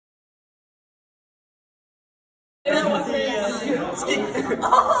May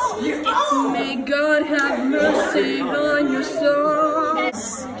God have mercy on your soul.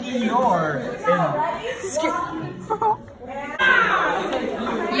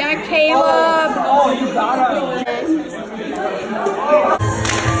 Yeah, Caleb. Oh, you gotta.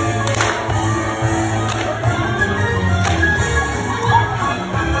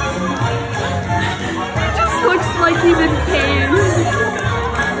 Just looks like he's in pain.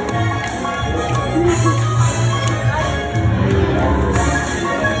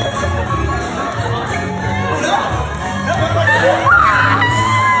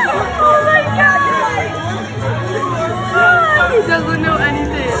 He doesn't know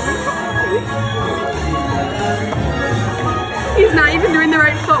anything. He's not even doing the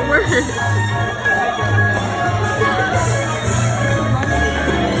right footwork.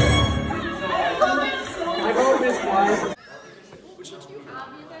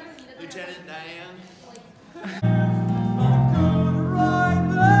 Lieutenant Diane.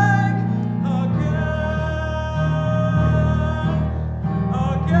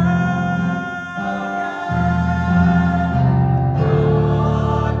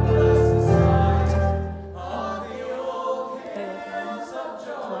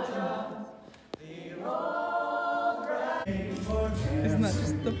 Isn't that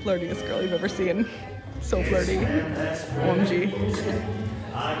just the flirtiest girl you've ever seen? So flirty. OMG.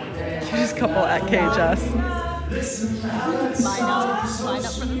 Cutest couple at KHS. Line up for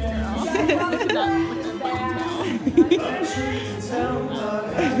this girl. Look at that.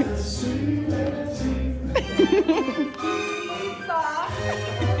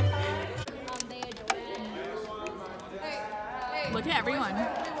 Look at everyone.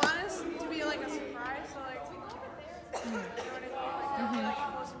 They want us to be like a surprise, so like.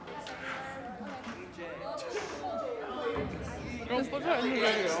 Just look at the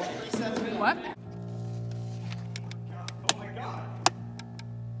video. What? Oh my god!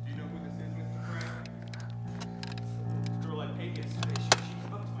 Do you know who this is, Mr. Frank? This girl at Pecos today, she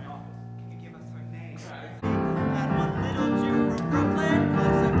came up to my office. Can you give us her name? Had one little Jew from Brooklyn,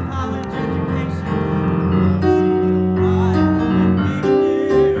 plus a college education.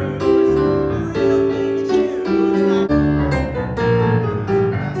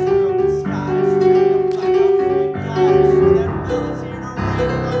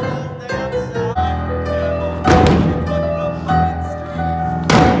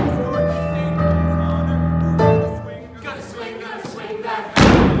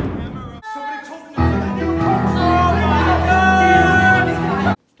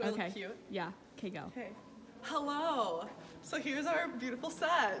 Yeah, okay, go. Okay. Hello. So here's our beautiful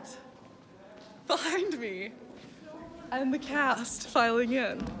set. Behind me. And the cast filing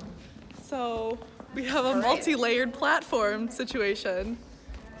in. So we have a multi-layered platform situation.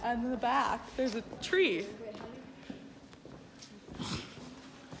 And in the back, there's a tree.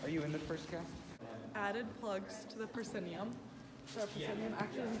 Are you in the first cast? Added plugs to the proscenium. So our proscenium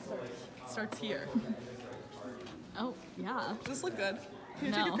actually starts here. Oh, yeah. Does this look good? Can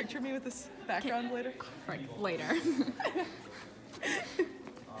you take a picture of me with this background later? Right, later.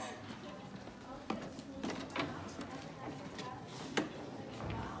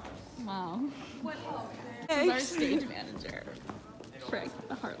 Wow. This is our stage manager. Frick,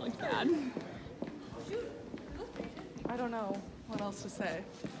 the heart looks bad. I don't know what else to say.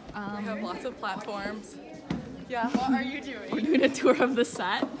 We have lots of platforms. Yeah. What are you doing? We're doing a tour of the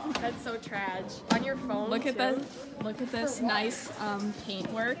set. That's so trash. On your phone. Look at too? this. Look at this nice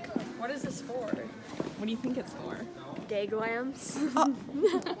paint work. What is this for? What do you think it's for? Day glams.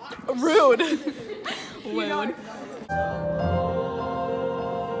 Rude. Lewd.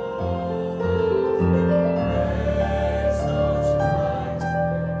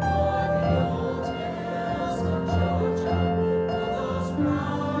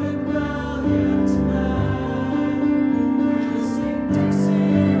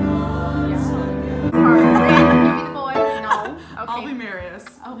 I'll be Marius.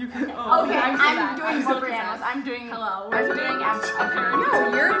 Oh. You can, Okay, I'm doing both animals. I'm doing hello. I'm doing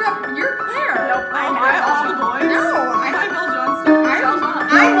No, you're Claire. Nope, I'm all the boys. No, I'm Bill Johnston.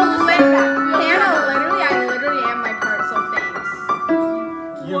 I literally am my part. So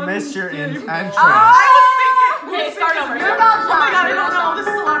thanks. You missed your entrance. I was thinking. Okay, start over. You're Belle Oh my god, I don't know. This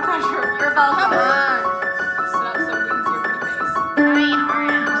is a lot of pressure. You're Belle. Come on. Sit up so we can see your pretty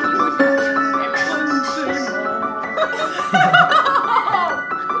face.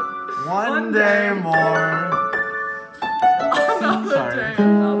 One day more. Sorry.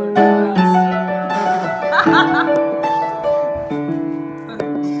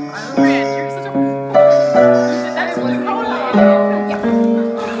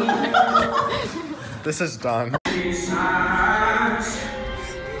 This is done. Isn't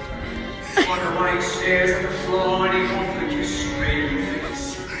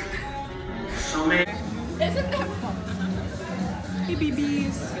that fun? Hey,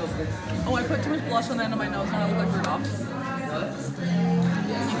 BBs. Oh, I put too much blush on the end of my nose and I look like Rudolph.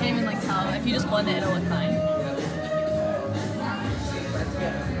 You can't even like tell. If you just blend it, it'll look fine.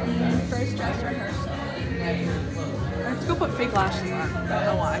 First dress rehearsal. I have to go put fake lashes on. I don't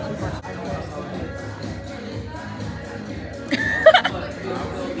know why.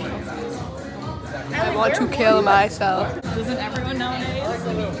 I want to kill myself. Doesn't everyone nowadays?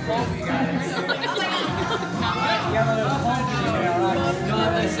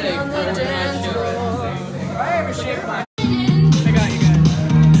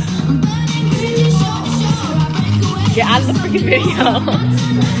 Get out of the freaking video.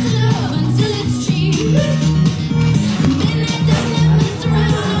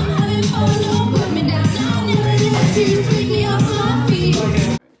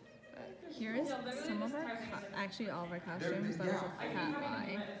 Here is some of our, actually all of our costumes. That was a fat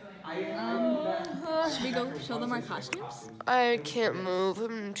lie. Should we go show them our costumes? I can't move.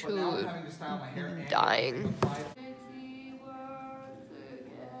 I'm too dying.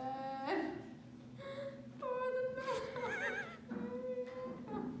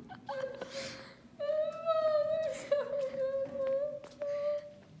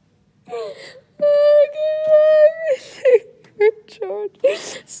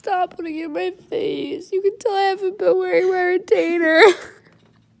 Stop putting it in my face. You can tell I haven't been wearing my retainer.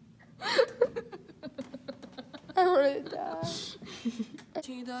 I want to die.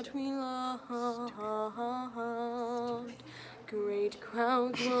 She that we loved, great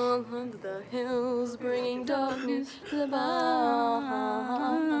crowds will hunt the hills, bringing darkness to the bound.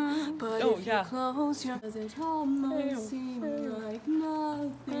 But if you close your eyes, it almost seems like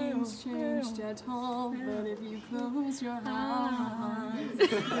nothing's changed at all. But if you close your eyes,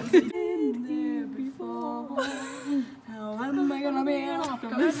 been there before. How am I gonna be an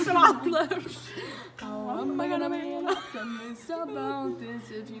optimist? How am I gonna be an optimist about this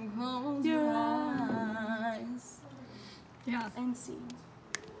if you close your eyes? Yeah. And see.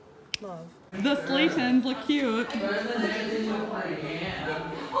 Love. The Slaytons look cute.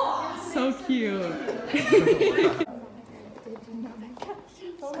 So cute.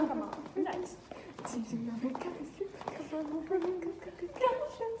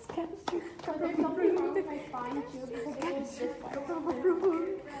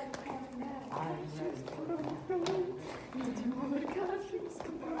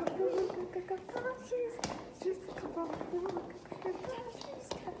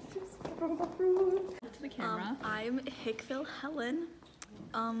 To the camera. I'm Hickville Helen,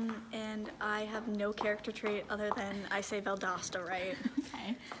 and I have no character trait other than I say Valdosta right.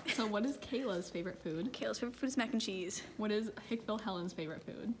 Okay. So what is Kayla's favorite food? Kayla's favorite food is mac and cheese. What is Hickville Helen's favorite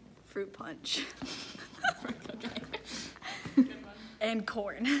food? Fruit punch. Okay. And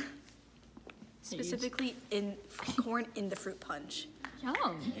corn. Specifically in corn in the fruit punch.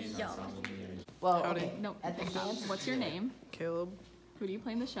 Yum. Yum. Well, Howdy. No. What's your name? Caleb, Who do you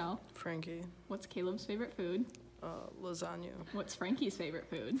play in the show? Frankie, What's Caleb's favorite food? lasagna, What's Frankie's favorite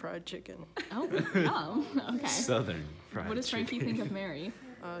food? fried chicken. Oh, yum. Okay. Southern fried What does Frankie think of Mary?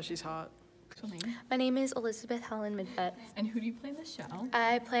 She's hot. What's your name? My name is Elizabeth Helen Midvet. And who do you play in the show?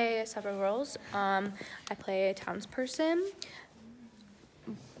 I play several roles. I play a townsperson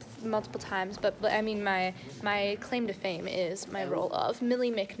multiple times, but I mean my claim to fame is my role of Millie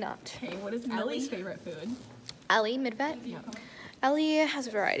McNutt. Okay, what is Ellie's favorite food? Ellie Midvet. Yeah. Ellie has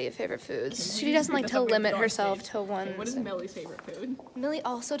a variety of favorite foods. She doesn't like to limit herself to one. What is Millie's favorite food? Millie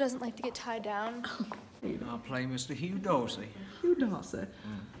also doesn't like to get tied down. I'll play Mr. Hugh Dorsey. Hugh Dorsey.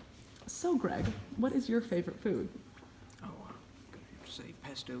 So, Greg, what is your favorite food? Oh, say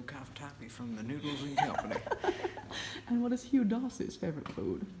pesto cavatappi from the Noodles and Company. And what is Hugh Dorsey's favorite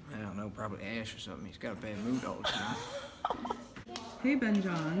food? I don't know, probably Ash or something. He's got a bad mood all the time. Hey, Ben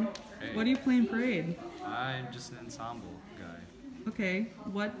John. What do you play in parade? I'm just an ensemble guy. Okay,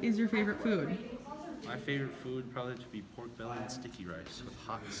 what is your favorite food? My favorite food probably to be pork belly and sticky rice with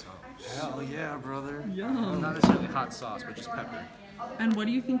hot sauce. Hell yeah, brother. Yum. Not necessarily hot sauce, but just pepper. And what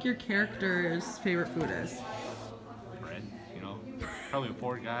do you think your character's favorite food is? Bread, you know. Probably a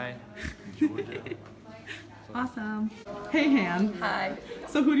poor guy in Georgia. Awesome. Hey, Han. Hi.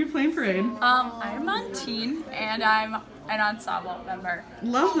 So who do you play in parade? I'm on teen and I'm an ensemble member.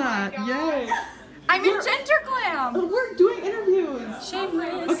 Love that. Yay. I'm in Gender Glam. Oh, we're doing interviews.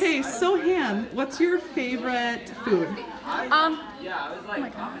 Shameless. Okay, so Han, what's your favorite food? Oh my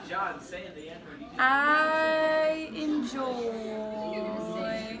god. I enjoy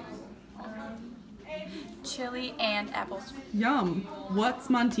chili, and apples. Yum. What's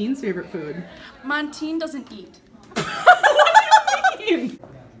Montine's favorite food? Montine doesn't eat.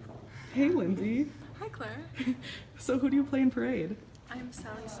 Hey, Lindsay. Hi, Claire. So who do you play in parade? I'm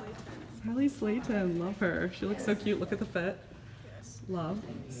Sally Slayton. Sally Slayton. Love her. She looks so cute. Look at the fit. Yes. Love.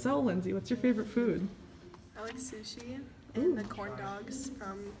 So, Lindsay, what's your favorite food? I like sushi and the corn dogs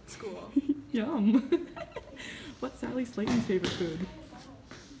from school. Yum. What's Sally Slayton's favorite food?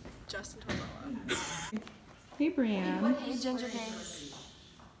 Justin Torella. Hey, Brianne. Hey, Ginger Cakes.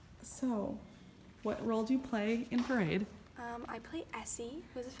 So, what role do you play in parade? I play Essie,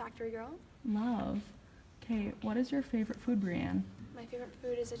 who's a factory girl. Love. Okay, what is your favorite food, Brianne? My favorite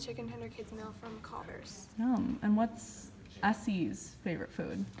food is a chicken tender kids meal from Culver's. Yum. And what's Essie's favorite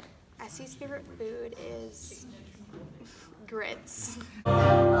food? Essie's favorite food is grits.